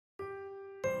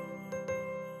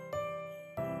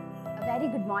very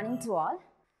good morning to all.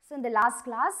 So in the last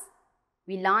class,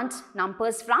 we learnt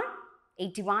numbers from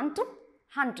 81 to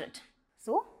 100.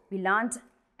 So we learnt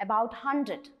about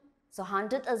 100. So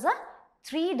 100 is a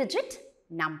 3-digit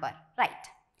number, right?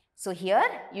 So here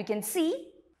you can see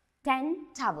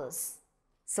 10 towers.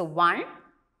 So 1,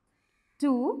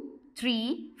 2,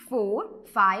 3, 4,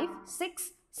 5, 6,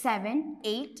 7,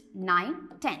 8, 9,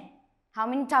 10. How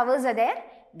many towers are there?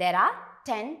 There are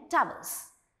 10 towers.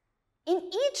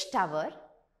 In each tower,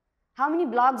 how many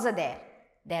blocks are there?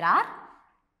 There are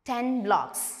 10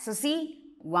 blocks. So see,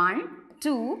 1,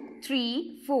 2,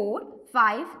 3, 4,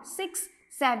 5, 6,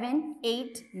 7,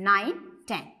 8, 9,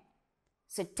 10.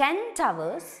 So 10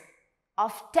 towers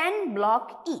of 10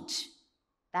 block each.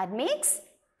 That makes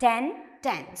 10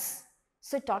 tens.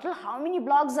 So total how many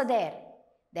blocks are there?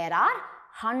 There are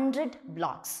 100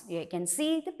 blocks. You can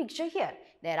see the picture here.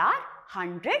 There are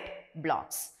 100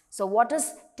 blocks. So what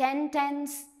is 10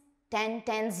 tens? 10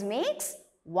 tens makes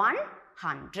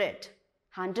 100.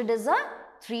 100 is a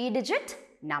 3-digit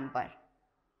number.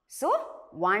 So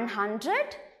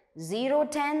 100, 0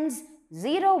 tens,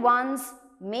 0 ones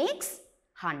makes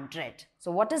 100.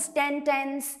 So what is 10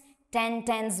 tens? 10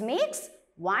 tens makes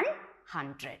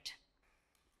 100.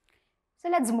 So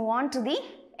let's move on to the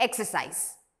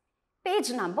exercise.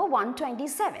 Page number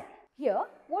 127. Here,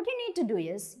 what you need to do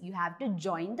is, you have to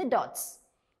join the dots.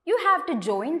 You have to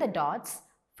join the dots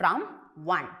from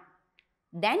 1.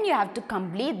 Then you have to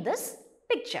complete this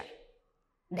picture.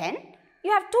 Then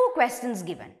you have 2 questions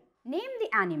given. Name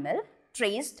the animal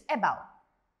traced above.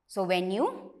 So when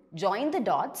you join the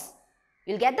dots,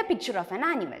 you'll get the picture of an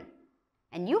animal.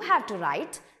 And you have to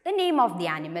write the name of the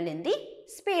animal in the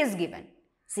space given.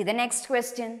 See the next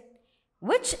question.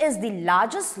 Which is the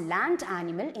largest land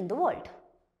animal in the world?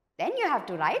 Then you have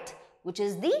to write which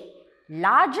is the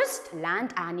largest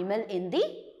land animal in the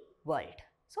world.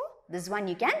 So this one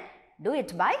you can do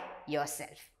it by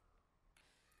yourself.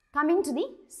 Coming to the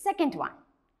second one.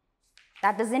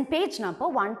 That is in page number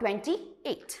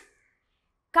 128.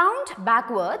 Count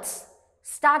backwards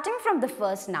starting from the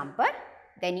first number.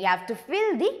 Then you have to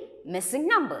fill the missing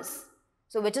numbers.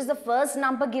 So which is the first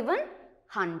number given?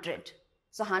 100.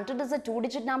 So 100 is a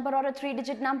 2-digit number or a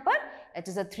 3-digit number? It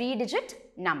is a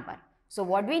 3-digit number. So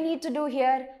what we need to do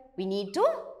here? We need to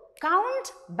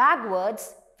count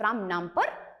backwards from number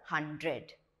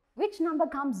 100. Which number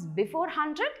comes before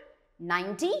 100?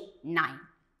 99.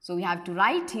 So we have to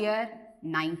write here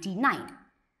 99.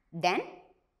 Then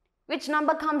which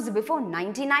number comes before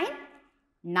 99?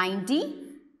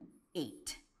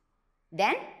 98.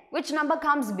 Then which number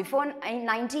comes before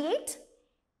 98?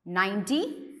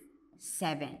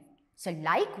 97. So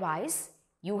likewise,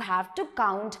 you have to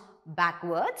count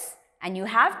backwards and you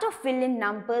have to fill in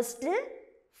numbers till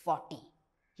 40.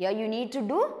 Here you need to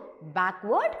do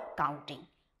backward counting.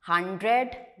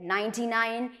 100,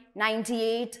 99,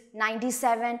 98,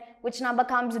 97. Which number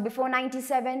comes before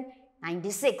 97?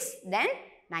 96. Then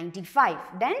 95.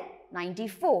 Then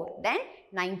 94. Then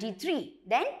 93.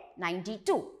 Then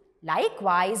 92.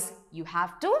 Likewise, you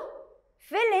have to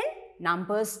fill in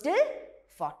numbers till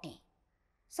 40.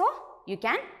 So, you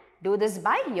can do this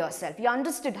by yourself. You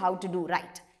understood how to do,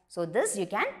 right? So, this you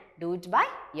can do it by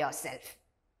yourself.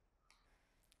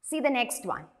 See the next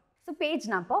one. So, page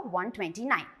number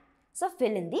 129. So,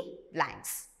 fill in the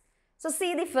blanks. So,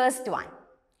 see the first one.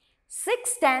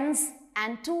 6 tens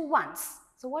and 2 ones.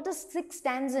 So, what is 6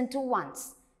 tens and 2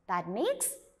 ones? That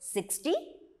makes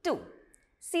 62.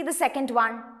 See the second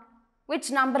one.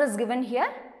 Which number is given here?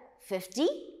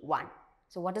 51.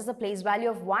 So, what is the place value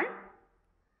of 1?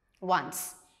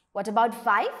 Ones. What about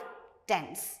 5?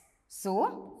 Tens.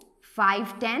 So,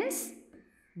 5 tens,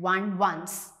 1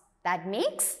 ones. That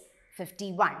makes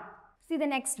 51. See the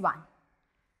next one.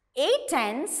 8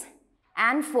 tens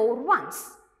and 4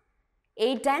 ones.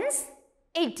 8 tens,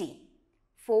 80.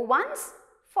 4 ones,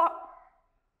 4.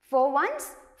 4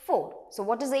 ones, 4. So,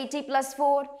 what is 80 plus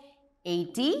 4?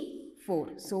 84.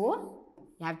 So,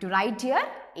 you have to write here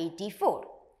 84.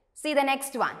 See the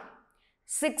next one.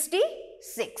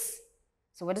 66.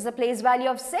 So, what is the place value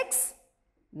of 6?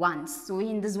 Ones. So,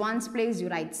 in this ones place you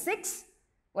write 6.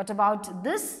 What about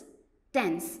this?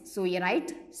 Tens. So, you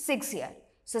write 6 here.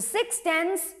 So, 6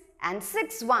 tens and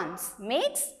 6 ones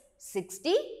makes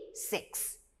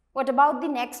 66. What about the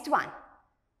next one?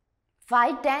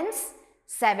 5 tens,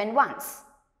 7 ones.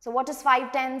 So, what is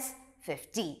 5 tens?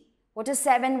 50. What is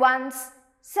 7 ones?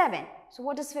 7. So,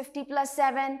 what is 50 plus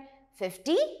 7?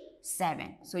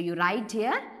 57. So, you write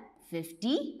here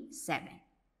 57.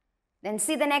 Then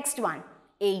see the next one.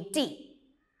 80.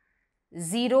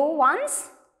 0 ones,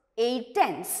 8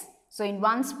 tens. So, in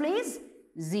ones place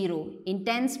 0. In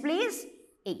tens place,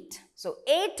 8. So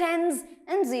 8 tens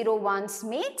and 0 ones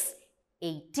makes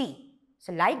 80.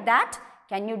 So like that,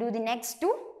 can you do the next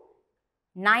two?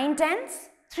 9 tens,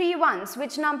 3 ones.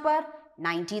 Which number?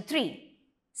 93.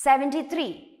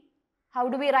 73. How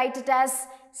do we write it as?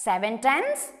 7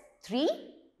 tens, 3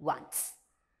 ones.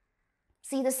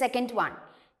 See the second one.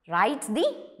 Write the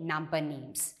number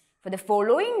names. For the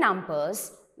following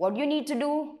numbers, what you need to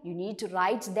do? You need to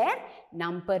write their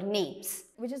number names.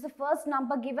 Which is the first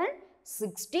number given?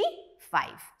 65.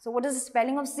 So what is the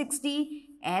spelling of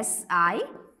 60? S-I-X-T-Y.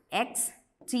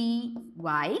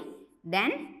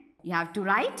 Then you have to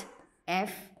write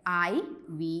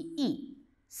F-I-V-E.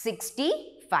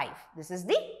 65. This is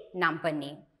the number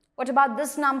name. What about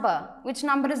this number? Which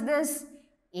number is this?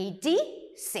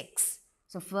 86.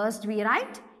 So first we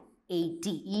write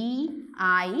 80.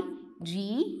 E-I-G-H-T-Y.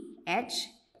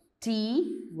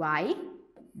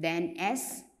 Then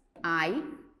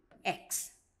S-I-X.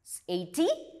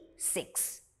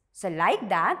 86. So like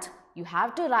that, you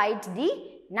have to write the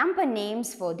number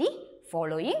names for the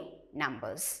following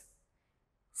numbers.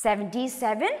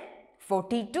 77,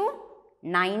 42,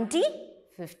 90,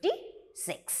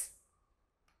 56.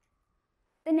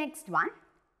 The next one,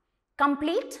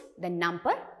 complete the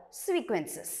number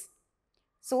sequences.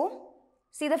 So,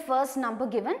 see the first number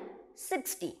given,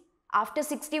 60. After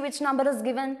 60, which number is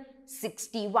given?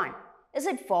 61. Is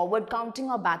it forward counting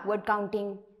or backward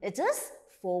counting? It is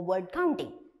forward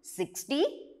counting. 60,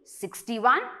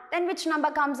 61. Then which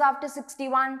number comes after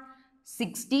 61?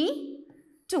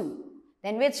 62.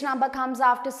 Then which number comes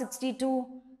after 62?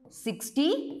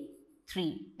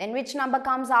 63. Then which number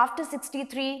comes after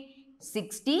 63?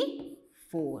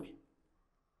 64.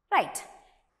 Right.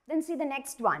 Then see the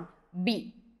next one.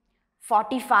 B.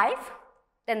 45.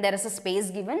 Then there is a space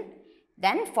given.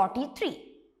 Then 43.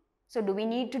 So do we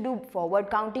need to do forward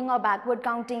counting or backward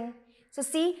counting? So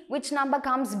see which number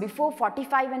comes before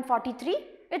 45 and 43?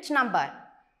 Which number?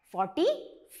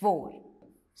 44.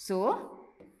 So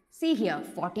see here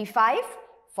 45,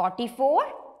 44,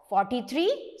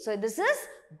 43. So this is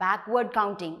backward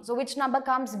counting. So which number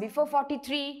comes before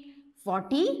 43?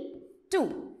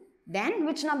 42. Then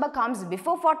which number comes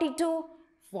before 42?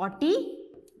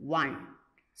 41.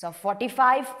 So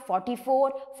 45,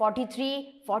 44,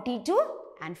 43, 42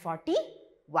 and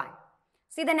 41.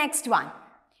 See the next one.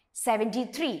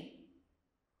 73.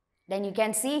 Then you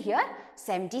can see here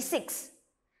 76.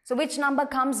 So which number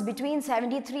comes between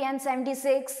 73 and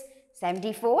 76?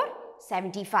 74,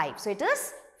 75. So it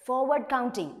is forward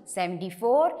counting.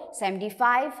 74,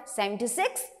 75,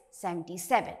 76,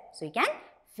 77. So you can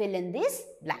fill in these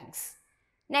blanks.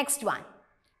 Next one.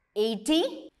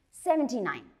 80,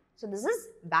 79. So this is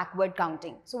backward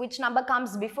counting. So which number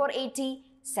comes before 80?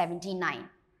 79.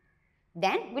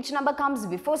 Then which number comes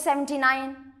before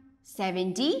 79?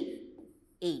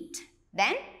 78.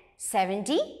 Then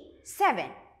 77.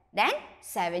 Then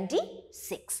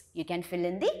 76. You can fill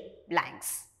in the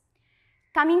blanks.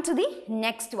 Coming to the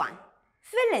next one.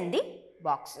 Fill in the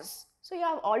boxes. So you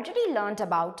have already learnt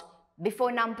about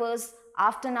before numbers,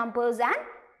 after numbers and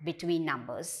between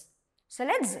numbers. So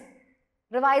let's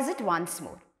revise it once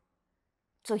more.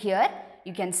 So here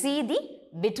you can see the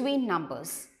between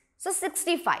numbers. So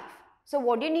 65. So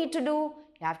what do you need to do?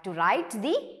 You have to write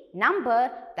the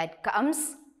number that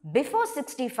comes before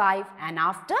 65 and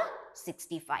after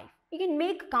 65. You can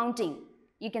make counting.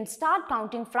 You can start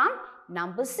counting from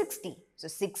number 60. So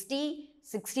 60,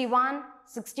 61,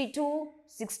 62,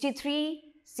 63,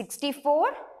 64,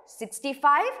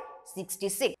 65,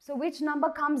 66. So which number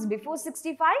comes before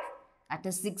 65? That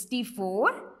is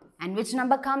 64. And which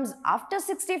number comes after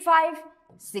 65?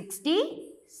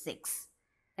 66.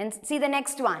 And see the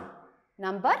next one.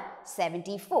 Number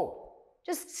 74.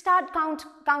 Just start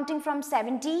counting from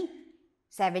 70,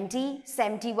 70,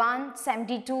 71,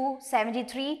 72,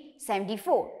 73,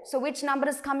 74. So which number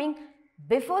is coming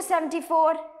before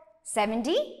 74?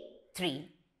 73.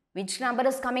 Which number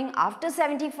is coming after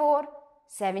 74?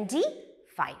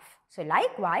 75. So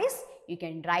likewise, you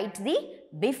can write the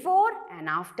before and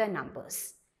after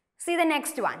numbers. See the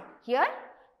next one. Here,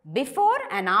 before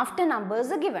and after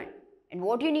numbers are given. And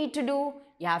what you need to do?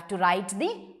 You have to write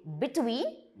the between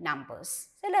numbers.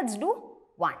 So let's do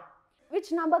 1.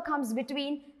 Which number comes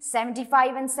between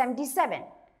 75 and 77?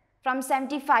 From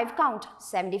 75 count.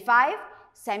 75,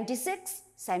 76,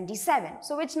 77.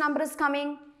 So which number is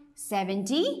coming?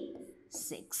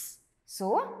 76.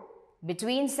 So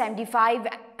between 75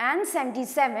 and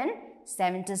 77,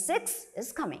 76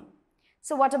 is coming.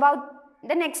 So what about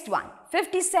the next one?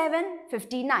 57,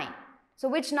 59. So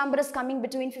which number is coming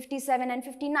between 57 and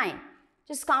 59?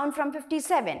 Just count from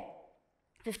 57.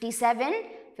 57,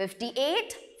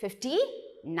 58,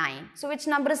 59. So which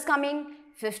number is coming?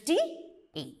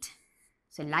 58.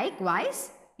 So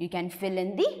likewise, you can fill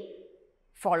in the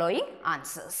following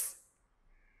answers.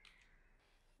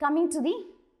 Coming to the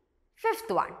fifth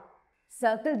one,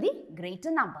 circle the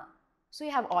greater number. So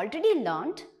you have already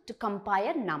learned to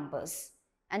compare numbers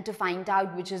and to find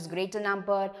out which is greater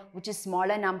number, which is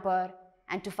smaller number,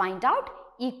 and to find out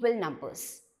equal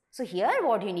numbers. So here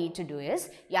what you need to do is,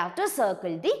 you have to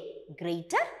circle the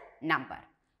greater number.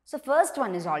 So first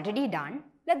one is already done.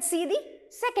 Let's see the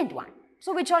second one.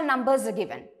 So which all numbers are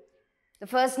given? The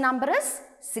first number is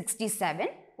 67.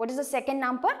 What is the second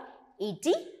number?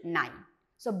 89.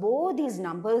 So both these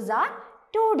numbers are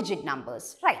two-digit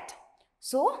numbers, right?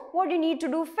 So what do you need to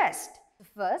do first?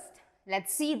 First,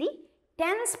 let's see the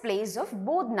tens place of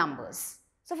both numbers.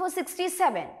 So for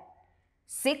 67,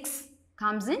 6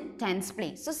 comes in tens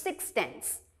place. So 6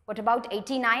 tens. What about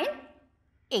 89?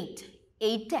 8.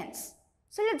 8 tens.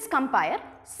 So let's compare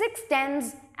 6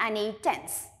 tens and 8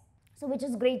 tens. So which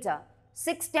is greater?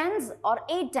 6 tens or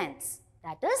 8 tens?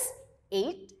 That is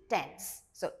 8 tens.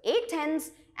 So 8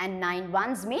 tens and 9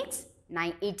 ones makes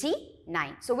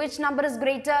 89. So which number is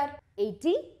greater?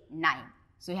 89.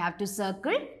 So you have to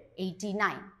circle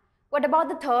 89. What about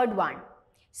the third one?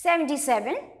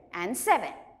 77 and 7.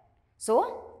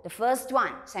 So the first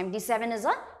one, 77 is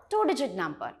a two-digit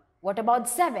number. What about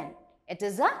 7? It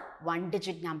is a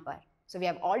one-digit number. So we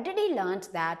have already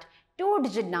learnt that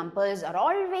two-digit numbers are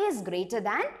always greater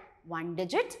than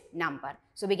one-digit number.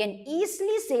 So we can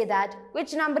easily say that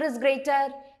which number is greater?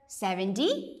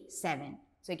 77.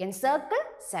 So you can circle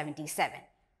 77.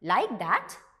 Like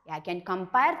that, I can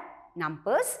compare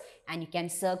numbers and you can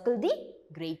circle the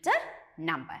greater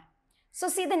number. So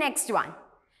see the next one.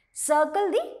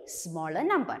 Circle the smaller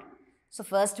number. So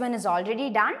first one is already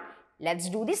done. Let's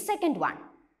do the second one.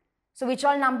 So which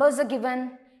all numbers are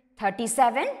given?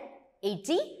 37,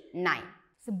 89.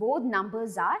 So both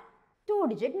numbers are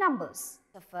two-digit numbers.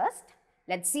 So first,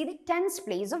 let's see the tens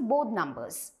place of both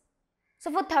numbers.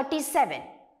 So for 37,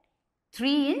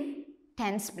 3 in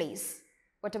tens place.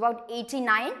 What about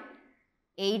 89?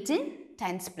 8 in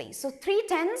tens place. So 3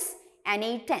 tens and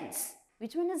 8 tens.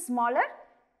 Which one is smaller?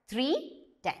 3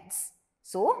 tens.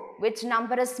 So which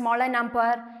number is smaller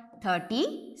number?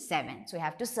 37. So you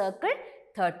have to circle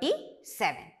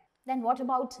 37. Then what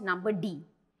about number D?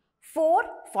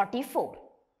 444.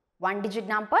 One-digit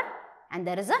number and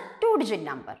there is a two-digit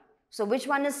number. So which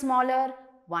one is smaller?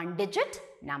 One-digit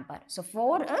number. So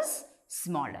 4 is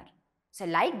smaller. So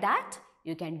like that,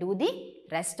 you can do the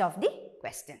rest of the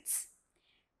questions.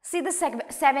 See the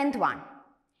seventh one.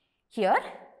 Here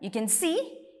you can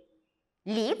see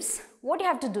leaves. What you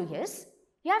have to do is,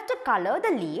 you have to color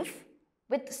the leaf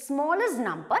with smallest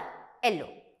number yellow.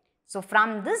 So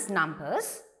from these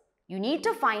numbers, you need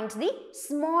to find the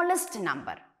smallest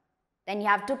number. Then you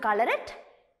have to color it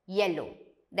yellow.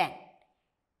 Then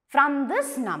from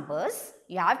these numbers,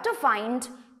 you have to find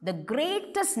the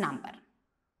greatest number.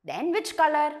 Then which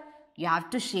color? You have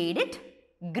to shade it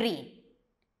green.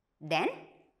 Then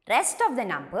rest of the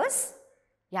numbers,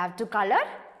 you have to color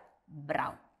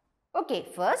brown. Okay,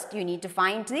 first you need to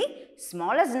find the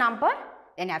smallest number,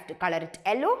 then you have to color it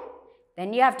yellow,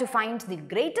 then you have to find the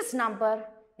greatest number,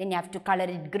 then you have to color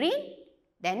it green,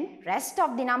 then rest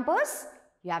of the numbers,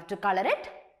 you have to color it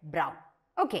brown.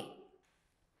 Okay,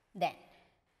 then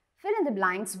fill in the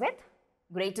blanks with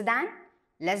greater than,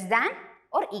 less than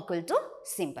or equal to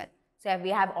symbol. So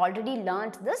we have already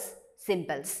learnt this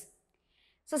symbols.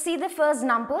 So see the first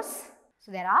numbers.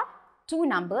 So there are two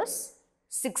numbers,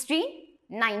 16,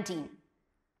 19.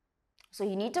 So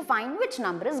you need to find which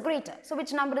number is greater. So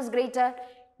which number is greater?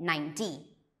 19.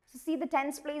 So see the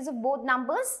tens place of both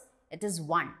numbers. It is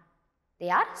 1. They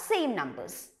are same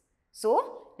numbers.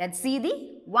 So let's see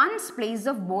the ones place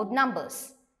of both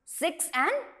numbers. 6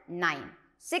 and 9.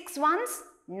 6 ones,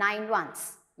 9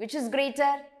 ones. Which is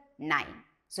greater? 9.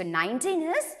 So 19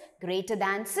 is greater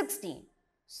than 16.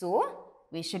 So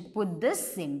we should put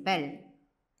this symbol.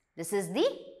 This is the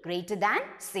greater than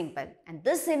symbol, and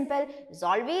this symbol is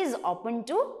always open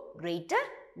to greater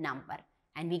number,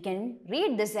 and we can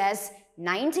read this as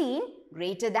 19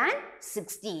 greater than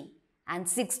 16 and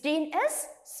 16 is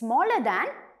smaller than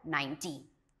 19.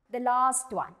 The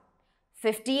last one,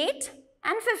 58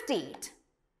 and 58.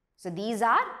 So these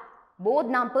are, both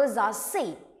numbers are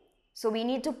same. So we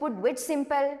need to put which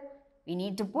symbol? We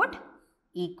need to put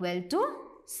equal to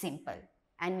symbol,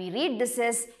 and we read this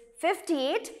as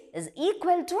 58 is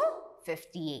equal to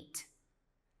 58.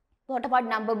 What about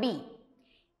number B?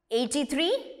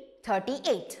 83,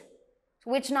 38. So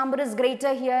which number is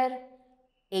greater here?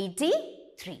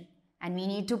 83. and we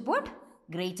need to put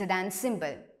greater than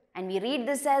symbol. And we read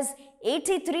this as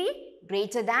 83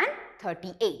 greater than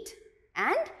 38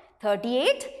 and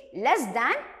 38 less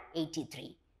than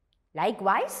 83.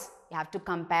 Likewise, you have to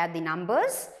compare the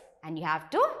numbers and you have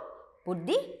to put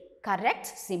the correct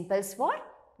symbols for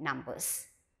numbers.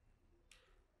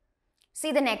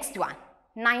 See the next one,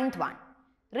 9th one.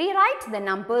 Rewrite the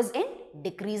numbers in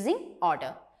decreasing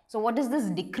order. So what is this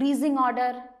decreasing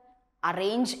order?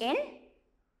 Arrange in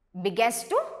biggest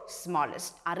to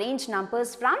smallest. Arrange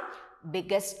numbers from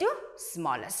biggest to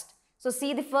smallest. So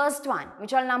see the first one.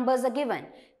 Which all numbers are given?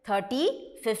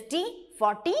 30, 50,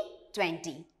 40,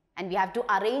 20. And we have to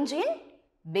arrange in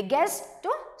biggest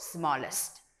to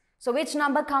smallest. So which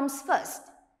number comes first?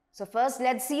 So first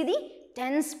let's see the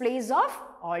tens place of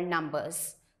all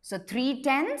numbers. So 3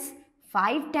 tens,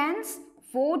 5 tens,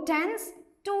 4 tens,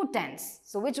 2 tens.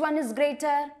 So which one is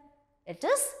greater? It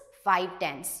is 5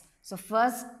 tens. So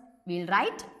first we'll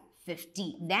write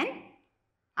 50. Then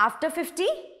after 50,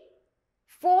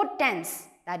 4 tens.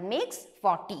 That makes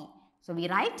 40. So we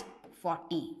write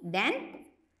 40. Then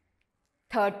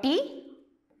 30.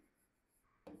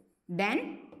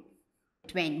 Then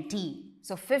 20.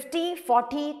 So 50,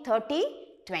 40, 30,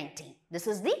 20. This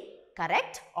is the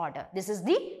correct order. This is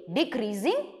the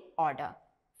decreasing order.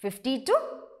 50 to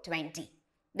 20.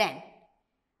 Then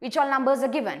which all numbers are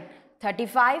given?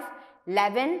 35,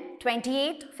 11,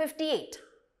 28, 58.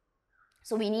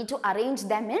 So we need to arrange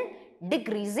them in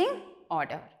decreasing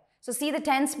order. So see the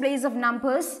tens place of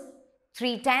numbers.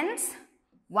 3 tens,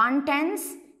 1 tens,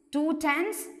 2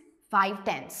 tens, 5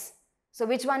 tens. So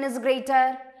which one is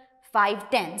greater? 5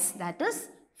 tens, that is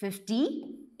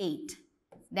 58.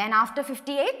 Then after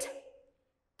 58,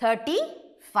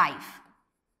 35.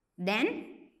 Then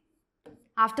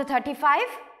after 35,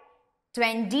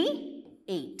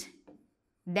 28.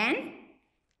 Then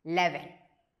 11.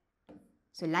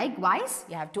 So likewise,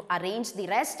 you have to arrange the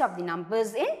rest of the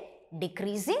numbers in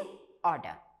decreasing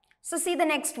order. So see the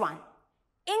next one.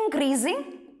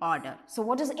 Increasing order. So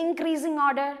what is increasing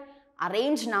order?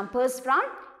 Arrange numbers from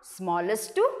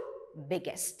smallest to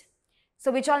biggest.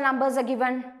 So which all numbers are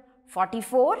given?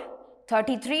 44,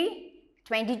 33,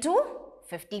 22,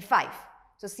 55.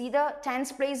 So see the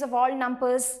tens place of all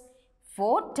numbers.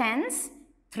 4 tens,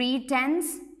 3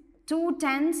 tens, 2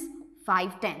 tens,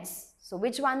 5 tens. So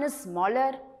which one is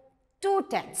smaller? 2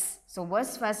 tens. So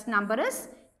first number is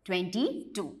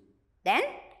 22. Then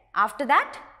after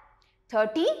that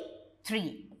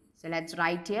 33. So let's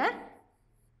write here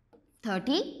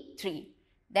 33.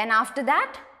 Then after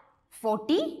that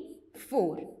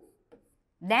 44.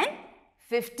 Then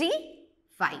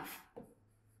 55.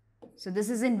 So this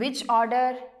is in which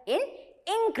order? In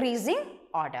increasing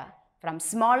order, from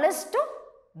smallest to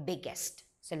biggest.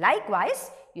 So likewise,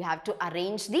 you have to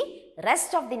arrange the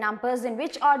rest of the numbers in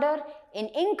which order? In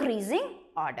increasing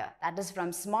order, that is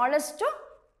from smallest to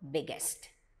biggest.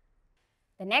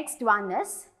 The next one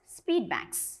is speed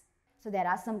banks. So there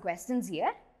are some questions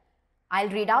here. I'll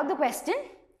read out the question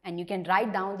and you can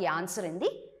write down the answer in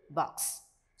the box.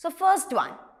 So first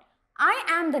one, I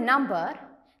am the number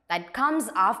that comes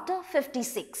after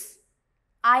 56.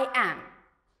 I am.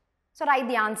 So write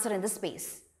the answer in the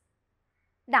space.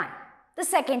 Done. The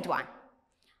second one,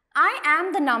 I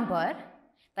am the number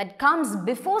that comes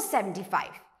before 75.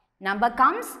 Number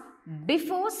comes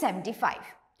before 75.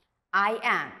 I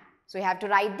am. So you have to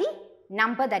write the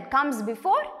number that comes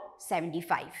before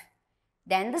 75.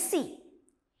 Then the C.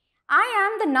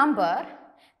 I am the number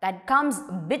that comes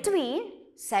between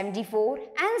 74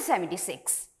 and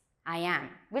 76. I am.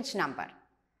 Which number?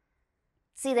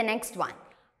 See the next one.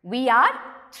 We are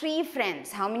 3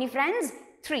 friends. How many friends?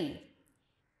 3.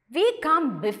 We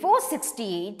come before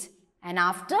 68 and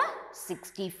after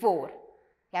 64.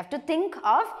 You have to think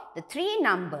of the 3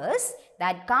 numbers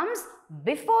that comes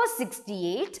before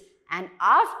 68 and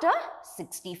after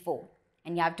 64.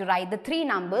 And you have to write the 3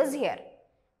 numbers here.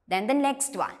 Then the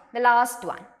next one, the last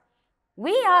one.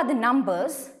 We are the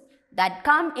numbers that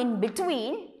come in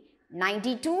between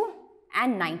 92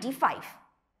 and 95.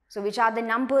 So which are the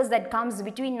numbers that comes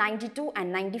between 92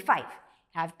 and 95? You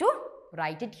have to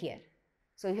write it here.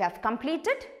 So you have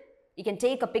completed. You can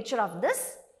take a picture of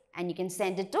this and you can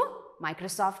send it to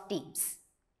Microsoft Teams.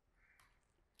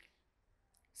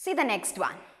 See the next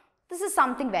one. This is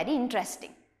something very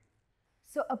interesting.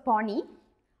 So a pony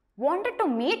wanted to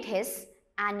meet his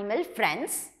animal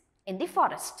friends in the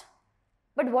forest.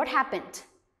 But what happened?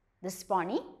 This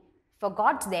pony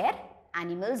forgot their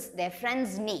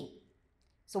friend's name.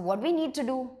 So what we need to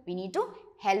do? We need to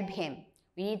help him.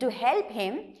 We need to help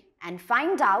him and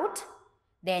find out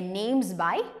their names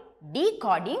by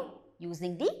decoding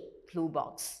using the clue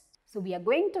box. So we are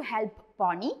going to help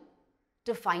Pony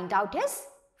to find out his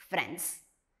friends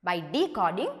by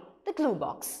decoding the clue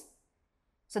box.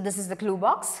 So this is the clue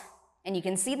box and you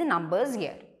can see the numbers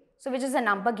here. So which is the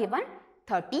number given?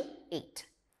 38.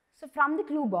 So from the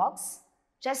clue box,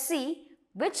 just see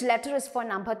which letter is for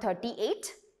number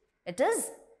 38. It is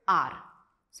R.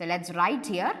 So let's write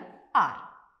here R.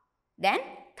 Then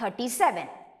 37.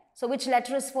 So which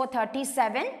letter is for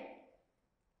 37?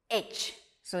 H.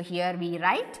 So here we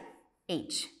write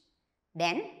H.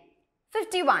 Then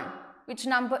 51. Which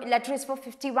letter is for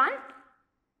 51?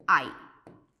 I.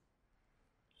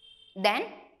 Then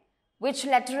which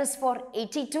letter is for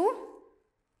 82?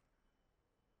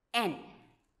 N.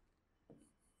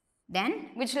 Then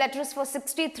which letter is for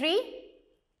 63?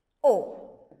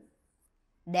 O.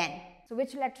 Then, so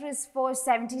which letter is for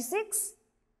 76?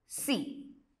 C.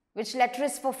 Which letter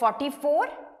is for 44?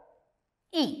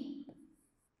 E.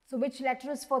 So which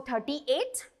letter is for 38?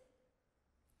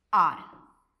 R.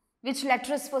 Which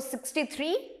letter is for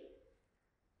 63?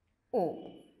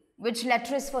 O. Which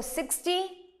letter is for 60?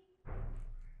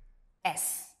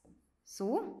 S.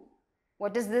 So,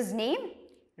 what is this name?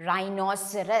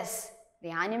 Rhinoceros. The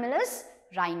animal is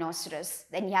rhinoceros.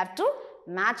 Then you have to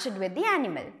match it with the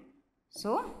animal.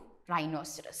 So,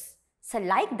 rhinoceros. So,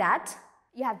 like that,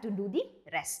 you have to do the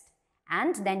rest.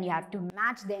 And then you have to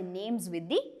match their names with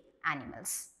the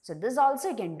animals. So, this also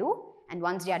you can do. And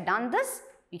once you are done this,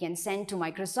 you can send to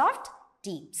Microsoft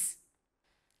Teams.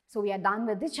 So, we are done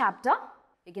with the chapter.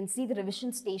 You can see the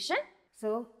revision station.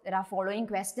 So, there are following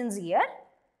questions here.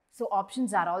 So,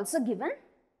 options are also given.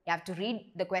 You have to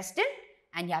read the question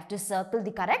and you have to circle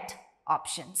the correct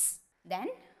options. Then,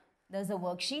 there is a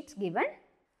worksheet given.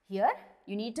 Here,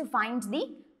 you need to find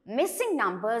the missing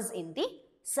numbers in the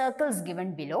circles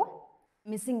given below.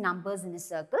 Missing numbers in the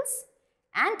circles.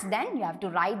 And then, you have to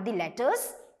write the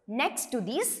letters next to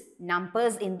these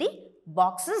numbers in the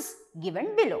boxes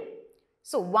given below.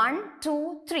 So, 1,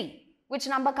 2, 3. Which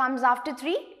number comes after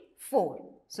 3? 4.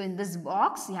 So, in this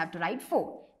box, you have to write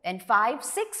 4. Then 5,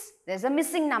 6, there is a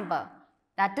missing number.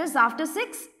 That is after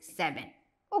 6, 7.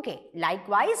 Okay,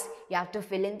 likewise, you have to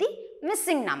fill in the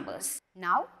missing numbers.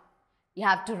 Now, you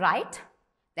have to write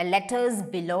the letters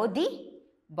below the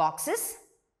boxes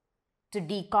to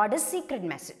decode a secret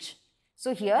message.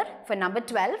 So, here for number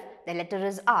 12, the letter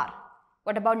is R.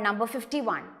 What about number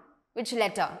 51? Which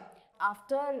letter?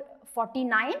 After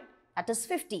 49, that is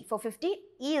 50. For 50,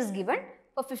 E is given.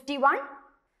 For 51,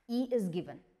 E is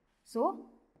given. So,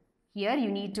 here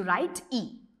you need to write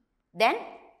E. Then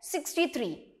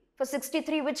 63. For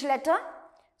 63, which letter?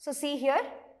 So, see here,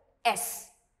 S.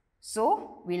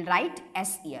 So, we'll write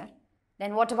S here.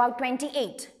 Then what about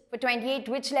 28? For 28,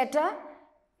 which letter?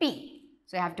 P.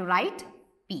 So, you have to write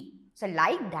P. So,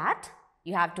 like that,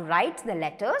 you have to write the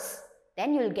letters,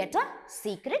 then you will get a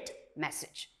secret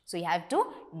message. So, you have to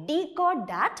decode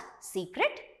that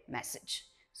secret message.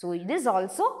 So, this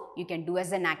also you can do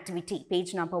as an activity,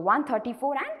 page number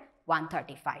 134 and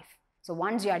 135. So,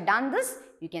 once you are done this,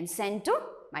 you can send to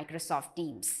Microsoft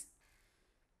Teams.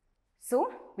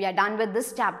 So, we are done with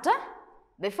this chapter.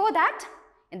 Before that,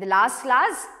 in the last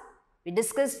class, we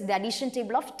discussed the addition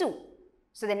table of 2.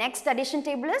 So, the next addition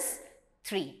table is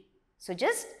 3.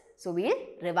 So, we'll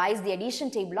revise the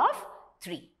addition table of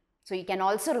 3. So, you can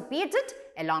also repeat it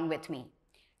along with me.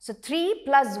 So, 3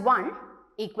 plus 1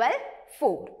 equal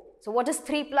 4. So, what is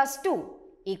 3 plus 2?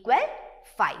 Equal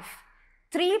 5.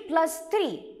 3 plus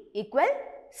 3 equal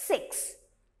 6.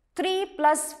 3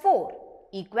 plus 4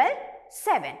 equal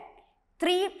 7.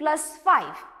 3 plus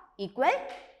 5 equal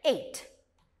 8.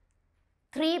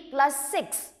 3 plus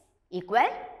 6 equal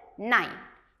 9.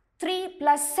 3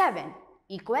 plus 7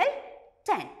 equal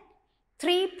 10.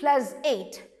 3 plus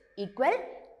 8 equal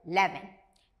 11.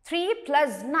 3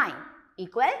 plus 9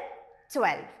 equal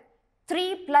 12.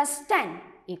 3 plus 10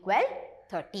 equal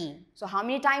 13. So, how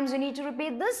many times you need to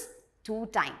repeat this? 2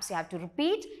 times. You have to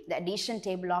repeat the addition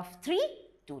table of 3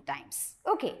 2 times.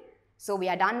 Okay. So, we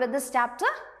are done with this chapter.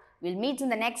 We'll meet in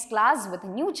the next class with a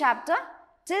new chapter.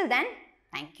 Till then,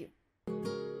 thank you.